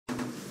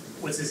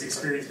what's this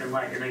experience been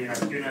like? I know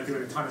you're not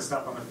doing a ton of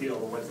stuff on the field,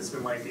 but what's this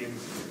been like being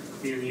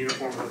in the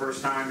uniform for the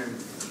first time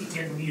and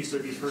getting used to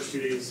it these first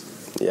 2 days?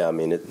 Yeah, I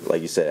mean,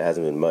 like you said, it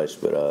hasn't been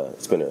much, but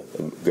it's been a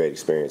great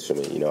experience for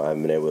me. You know, I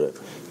haven't been able to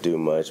do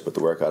much, but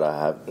the workout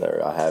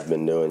I have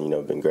been doing, you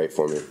know, been great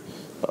for me.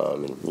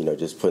 And you know,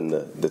 just putting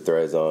the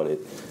threads on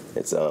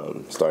it's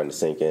starting to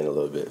sink in a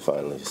little bit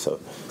finally. So,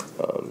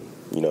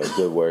 you know, it's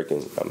good work,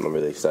 and I'm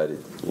really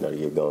excited, you know, to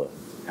get going.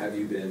 Have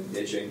you been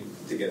itching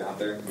to get out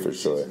there? For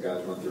sure. Some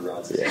guys run through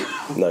routes. Yeah.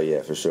 No,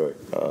 yeah, for sure.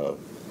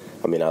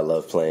 I mean, I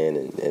love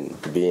playing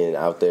and being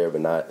out there,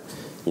 but not,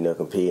 you know,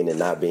 competing and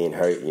not being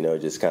hurt, you know,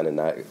 just kind of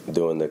not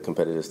doing the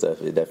competitive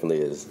stuff. It definitely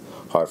is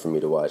hard for me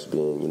to watch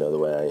being, you know, the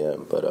way I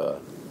am. But,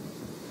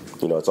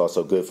 you know, it's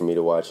also good for me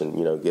to watch and,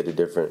 you know, get a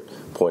different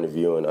point of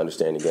view and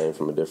understand the game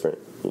from a different,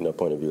 you know,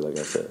 point of view, like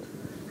I said.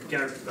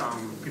 Garrett,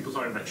 people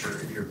talking about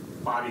your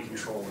body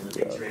control and the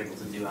things you're able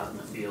to do out in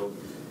the field.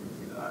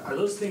 Are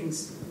those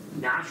things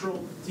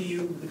natural to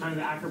you, the kind of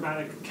the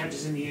acrobatic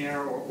catches in the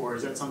air, or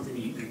is that something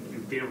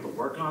you've been able to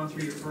work on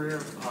through your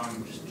career?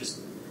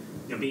 Just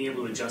you know, being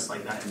able to adjust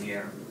like that in the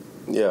air.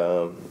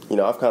 Yeah, you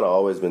know, I've kind of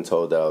always been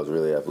told that I was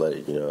really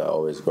athletic. You know, I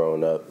always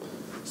grown up.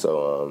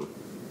 So,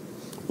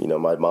 you know,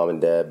 my mom and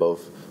dad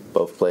both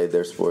played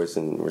their sports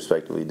and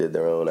respectively did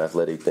their own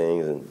athletic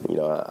things, and you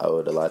know, I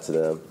owed a lot to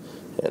them.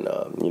 And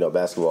you know,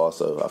 basketball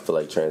also I feel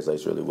like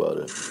translates really well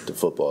to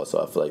football.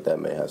 So I feel like that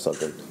may have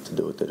something to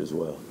do with it as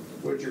well.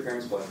 Where did your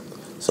parents play?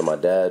 So my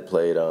dad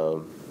played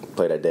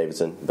at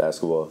Davidson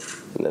basketball,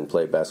 and then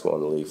played basketball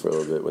in the league for a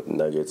little bit with the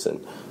Nuggets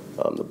and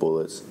the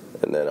Bullets.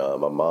 And then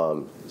my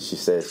mom, she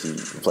said she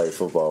played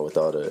football with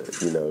all the,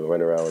 you know,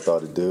 running around with all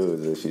the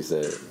dudes, and she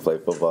said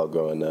played football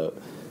growing up.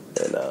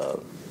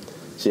 And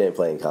she didn't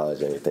play in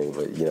college or anything,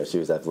 but you know, she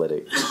was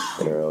athletic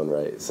in her own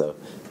right. So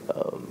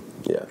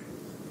yeah.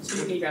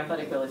 So you get your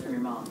athletic ability from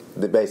your mom?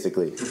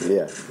 Basically,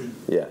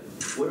 yeah.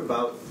 What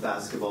about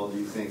basketball do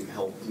you think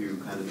helped you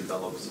kind of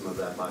develop some of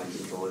that body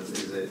control?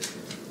 Is it,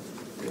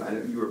 you know, I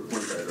know you were a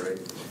point guard, right?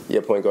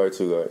 Yeah, point guard,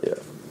 two guard, yeah.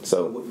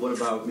 So what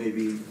about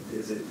maybe,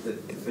 is it the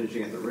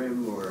finishing at the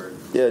rim or?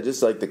 Yeah,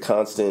 just like the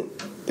constant,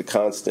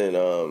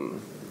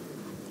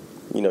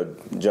 you know,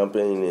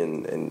 jumping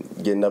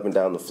and getting up and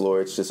down the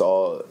floor. It's just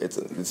all, it's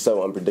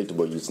so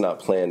unpredictable. It's not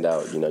planned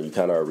out, you know, you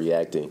kind of are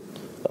reacting.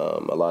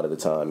 A lot of the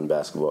time in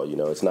basketball, you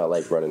know, it's not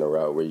like running a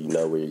route where you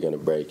know where you're going to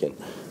break, and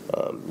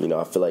you know,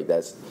 I feel like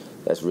that's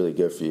really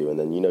good for you. And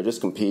then, you know, just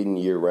competing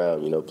year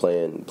round, you know,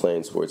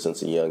 playing sports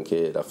since a young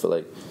kid, I feel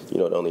like, you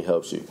know, it only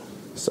helps you.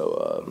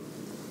 So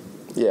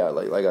yeah,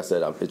 like I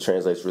said, it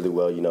translates really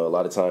well. You know, a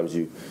lot of times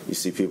you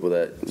see people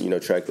that, you know,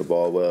 track the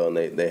ball well,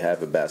 and they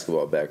have a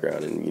basketball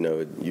background, and you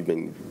know, you've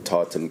been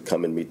taught to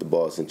come and meet the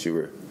ball since you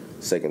were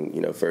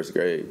first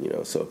grade. You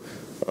know, so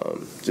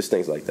just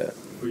things like that.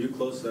 Were you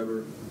close to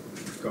ever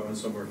going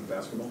somewhere for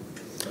basketball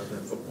rather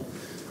than football?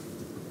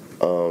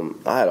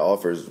 I had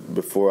offers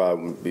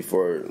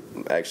before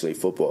actually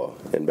football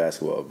and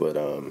basketball, but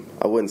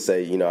I wouldn't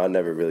say, you know, I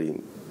never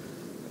really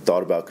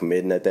thought about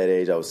committing at that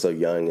age. I was so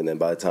young, and then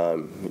by the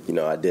time, you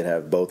know, I did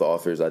have both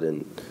offers, I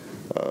didn't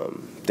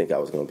think I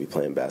was going to be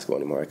playing basketball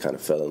anymore. I kind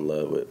of fell in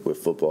love with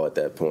football at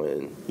that point,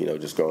 and you know,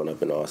 just growing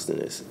up in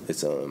Austin, it's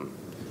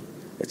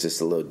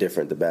just a little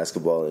different, the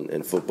basketball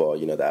and football,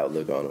 you know, the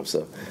outlook on them.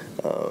 So,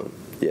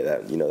 yeah,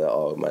 that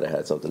all might have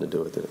had something to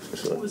do with it, for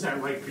sure. What was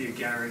that like for you,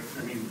 Garrett?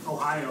 I mean,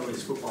 Ohio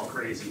is football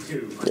crazy,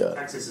 too. But yeah.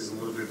 Texas is a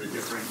little bit of a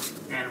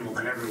different animal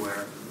than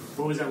everywhere.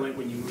 What was that like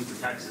when you moved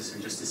to Texas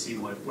and just to see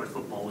what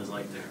football was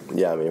like there?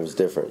 Yeah, I mean, it was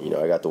different. You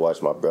know, I got to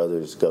watch my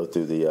brothers go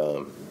through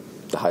the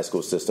high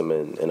school system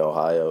in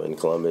Ohio, in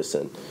Columbus,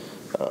 and,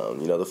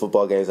 you know, the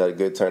football games had a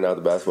good turnout,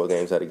 the basketball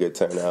games had a good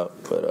turnout,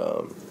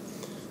 but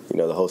you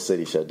know, the whole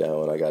city shut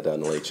down when I got down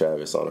to Lake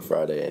Travis on a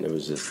Friday, and it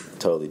was just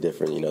totally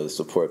different. You know, the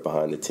support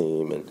behind the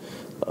team and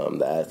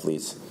the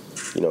athletes.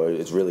 You know,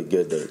 it's really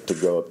good to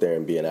grow up there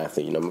and be an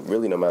athlete. You know,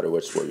 really, no matter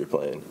which sport you're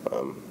playing.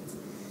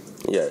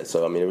 Yeah,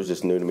 so I mean, it was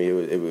just new to me.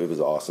 It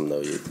was awesome,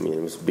 though. I mean,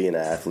 it was being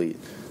an athlete.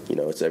 You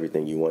know, it's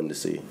everything you wanted to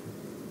see.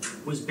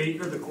 Was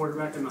Baker the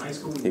quarterback in the high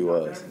school? He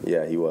was.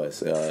 Yeah, he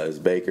was. It was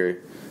Baker,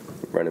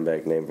 running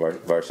back named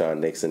Varshawn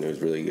Nixon. It was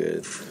really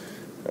good.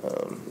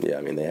 Yeah,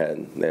 I mean, they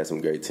had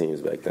some great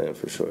teams back then,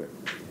 for sure.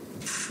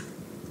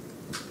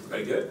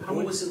 Very good.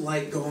 What was it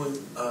like going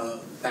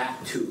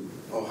back to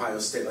Ohio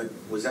State? Like,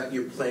 was that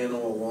your plan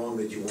all along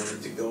that you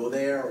wanted to go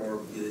there,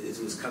 or it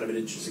was kind of an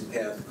interesting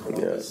path,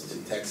 Columbus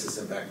to Texas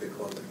and back to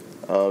Columbus?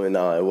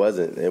 No, it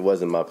wasn't. It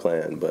wasn't my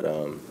plan, but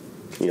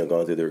you know,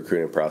 going through the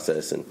recruiting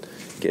process and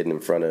getting in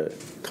front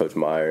of Coach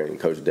Meyer and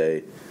Coach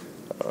Day,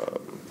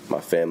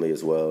 my family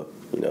as well.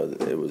 You know,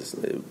 it was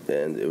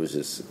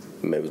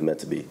meant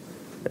to be.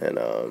 And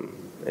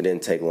it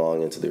didn't take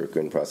long into the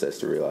recruiting process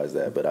to realize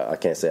that, but I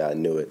can't say I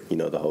knew it, you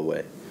know, the whole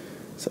way.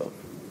 So.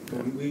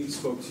 When we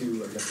spoke to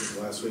you, I guess it was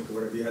last week or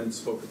whatever, you hadn't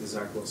spoken to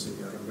Zach Wilson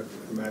yet.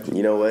 I imagine.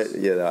 You know what?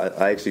 Yeah,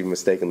 I actually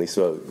mistakenly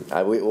spoke.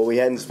 We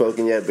hadn't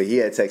spoken yet, but he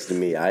had texted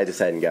me. I just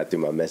hadn't got through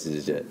my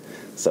messages yet.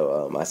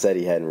 So I said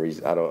he hadn't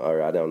reached. I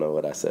don't know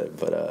what I said,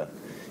 but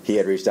he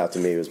had reached out to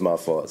me. It was my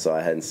fault, so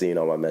I hadn't seen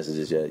all my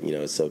messages yet. You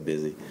know, it's so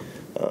busy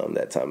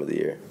that time of the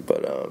year.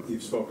 But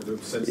you've spoken to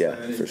him since yeah,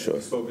 then. for sure.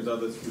 You've spoken to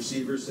other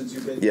receivers since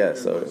you've been yeah, here.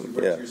 so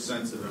What's yeah. your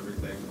sense of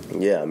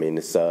everything? Yeah, I mean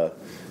it's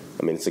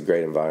a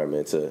great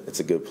environment. It's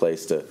a good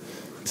place to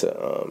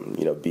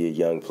you know, be a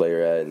young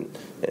player at and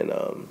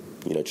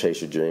you know,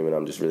 chase your dream. And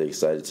I'm just really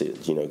excited to,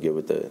 you know, get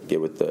with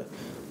the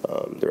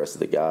rest of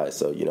the guys.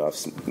 So, you know,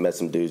 I've met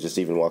some dudes just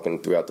even walking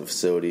throughout the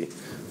facility.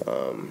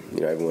 You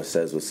know, everyone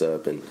says what's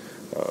up, and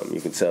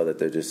you can tell that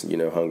they're just, you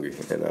know, hungry.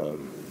 And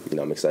you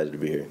know, I'm excited to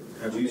be here.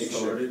 Have you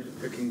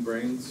started picking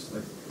brains?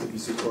 Like, if you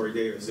see Corey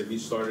Davis, have you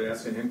started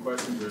asking him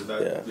questions, or is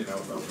that you know,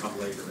 come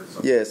later or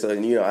something? Yeah, so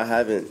you know, I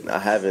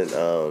haven't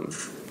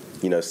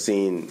you know,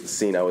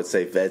 seen I would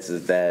say vets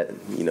as that,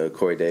 you know,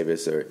 Corey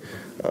Davis or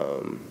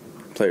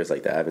players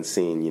like that. I haven't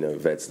seen, you know,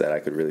 vets that I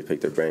could really pick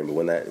their brain,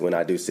 but when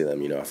I do see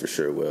them, you know, I for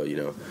sure will, you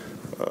know.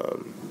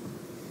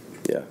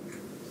 Yeah.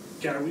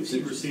 Garrett, we've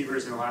seen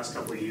receivers in the last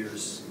couple of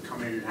years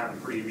come in and have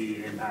a pretty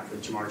immediate impact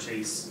with Jamar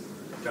Chase,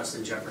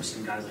 Justin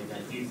Jefferson, guys like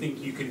that. Do you think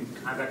you can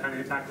have that kind of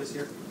impact this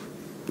year?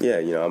 Yeah,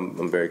 you know,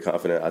 I'm very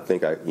confident. I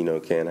think I, you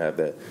know, can have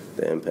the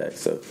impact.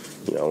 So,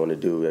 you know, I want to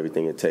do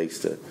everything it takes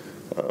to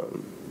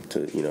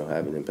you know,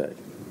 have an impact.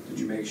 Did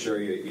you make sure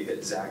you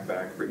hit Zach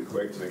back pretty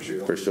quick to make sure you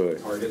don't For lose sure.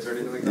 targets or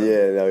anything like that?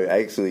 Yeah, no,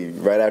 actually,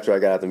 right after I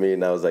got out the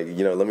meeting, I was like,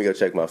 you know, let me go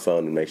check my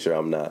phone and make sure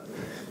I'm not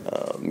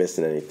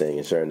missing anything.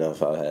 And sure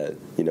enough, I had,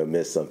 you know,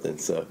 missed something.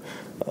 So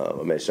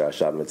I made sure I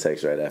shot him a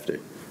text right after.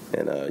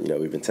 And, you know,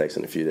 we've been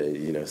texting a few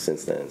days, you know,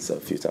 since then. So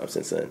a few times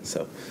since then.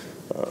 So,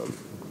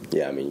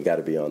 yeah, I mean, you got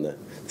to be on the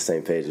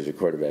same page as your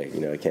quarterback. You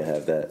know, you can't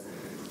have that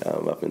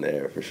up in the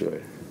air for sure.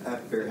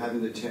 After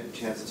having the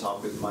chance to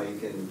talk with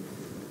Mike and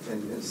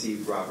see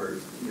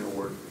Robert, you know,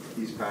 work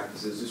these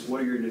practices, just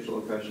what are your initial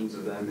impressions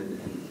of them, and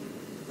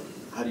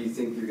how do you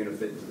think you're going to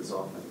fit into this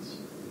offense?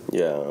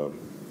 Yeah,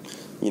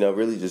 you know,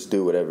 really just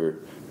do whatever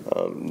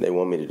they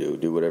want me to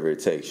do whatever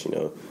it takes. You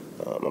know,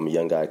 I'm a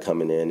young guy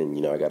coming in, and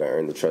you know, I got to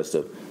earn the trust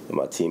of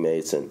my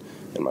teammates and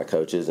my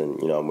coaches, and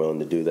you know, I'm willing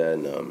to do that.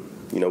 And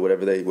you know,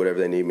 whatever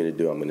they need me to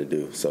do, I'm going to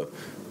do. So,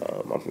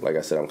 like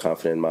I said, I'm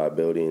confident in my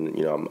ability, and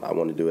you know, I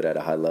want to do it at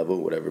a high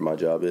level, whatever my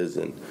job is.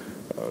 And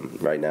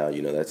right now,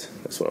 you know, that's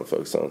what I'm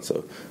focused on.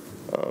 So,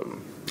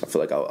 I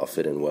feel like I'll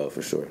fit in well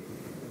for sure.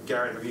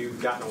 Garrett, have you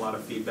gotten a lot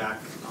of feedback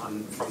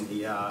from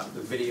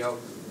the video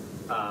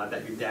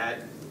that your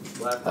dad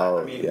left? Oh,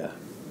 I mean, yeah.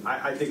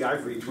 I think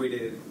I've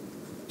retweeted it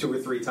 2 or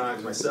 3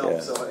 times myself. Yeah.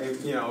 So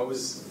you know, it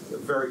was a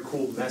very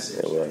cool message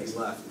that he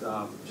left.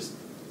 Just,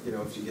 you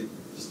know, if you could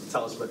just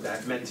tell us what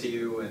that meant to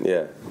you. And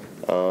Yeah,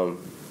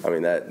 I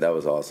mean that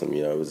was awesome.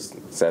 You know,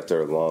 it's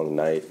after a long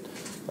night.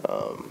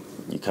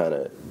 You kind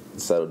of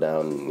settle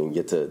down and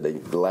get to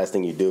the last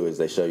thing you do is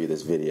they show you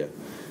this video,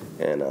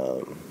 and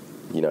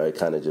you know, it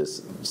kind of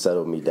just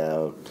settled me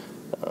down,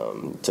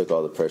 took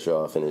all the pressure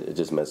off, and it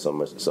just meant so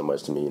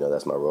much to me. You know,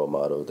 that's my role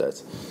model.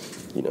 That's,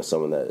 you know,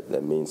 someone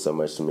that means so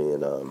much to me.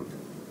 And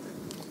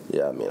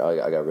yeah, I mean,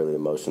 I got really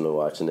emotional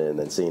watching it, and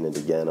then seeing it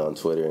again on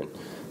Twitter, and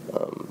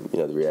you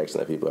know, the reaction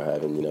that people are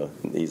having. You know,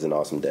 he's an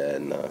awesome dad,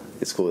 and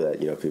it's cool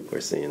that, you know, people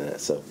are seeing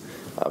that. So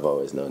I've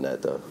always known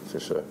that, though, for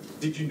sure.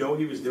 did you know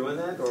he was doing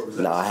that, or was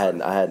that? No,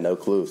 I had no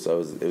clue. So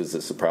it was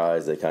a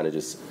surprise. They kind of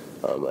just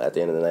at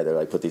the end of the night, they're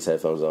like, put these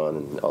headphones on,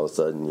 and all of a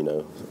sudden, you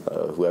know,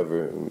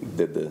 whoever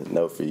did the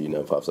note for you, you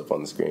know, pops up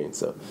on the screen.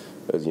 So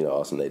it was, you know,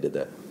 awesome they did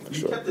that. For You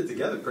sure. kept it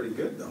together pretty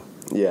good, though.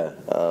 Yeah.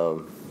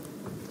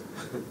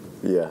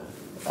 Yeah.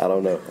 I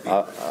don't know.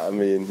 I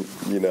mean,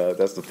 you know,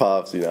 that's the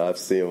Pops. You know, I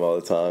see him all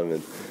the time,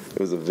 and it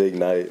was a big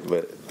night.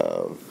 But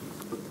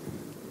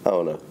I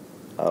don't know.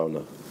 All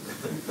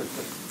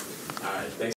right, thanks.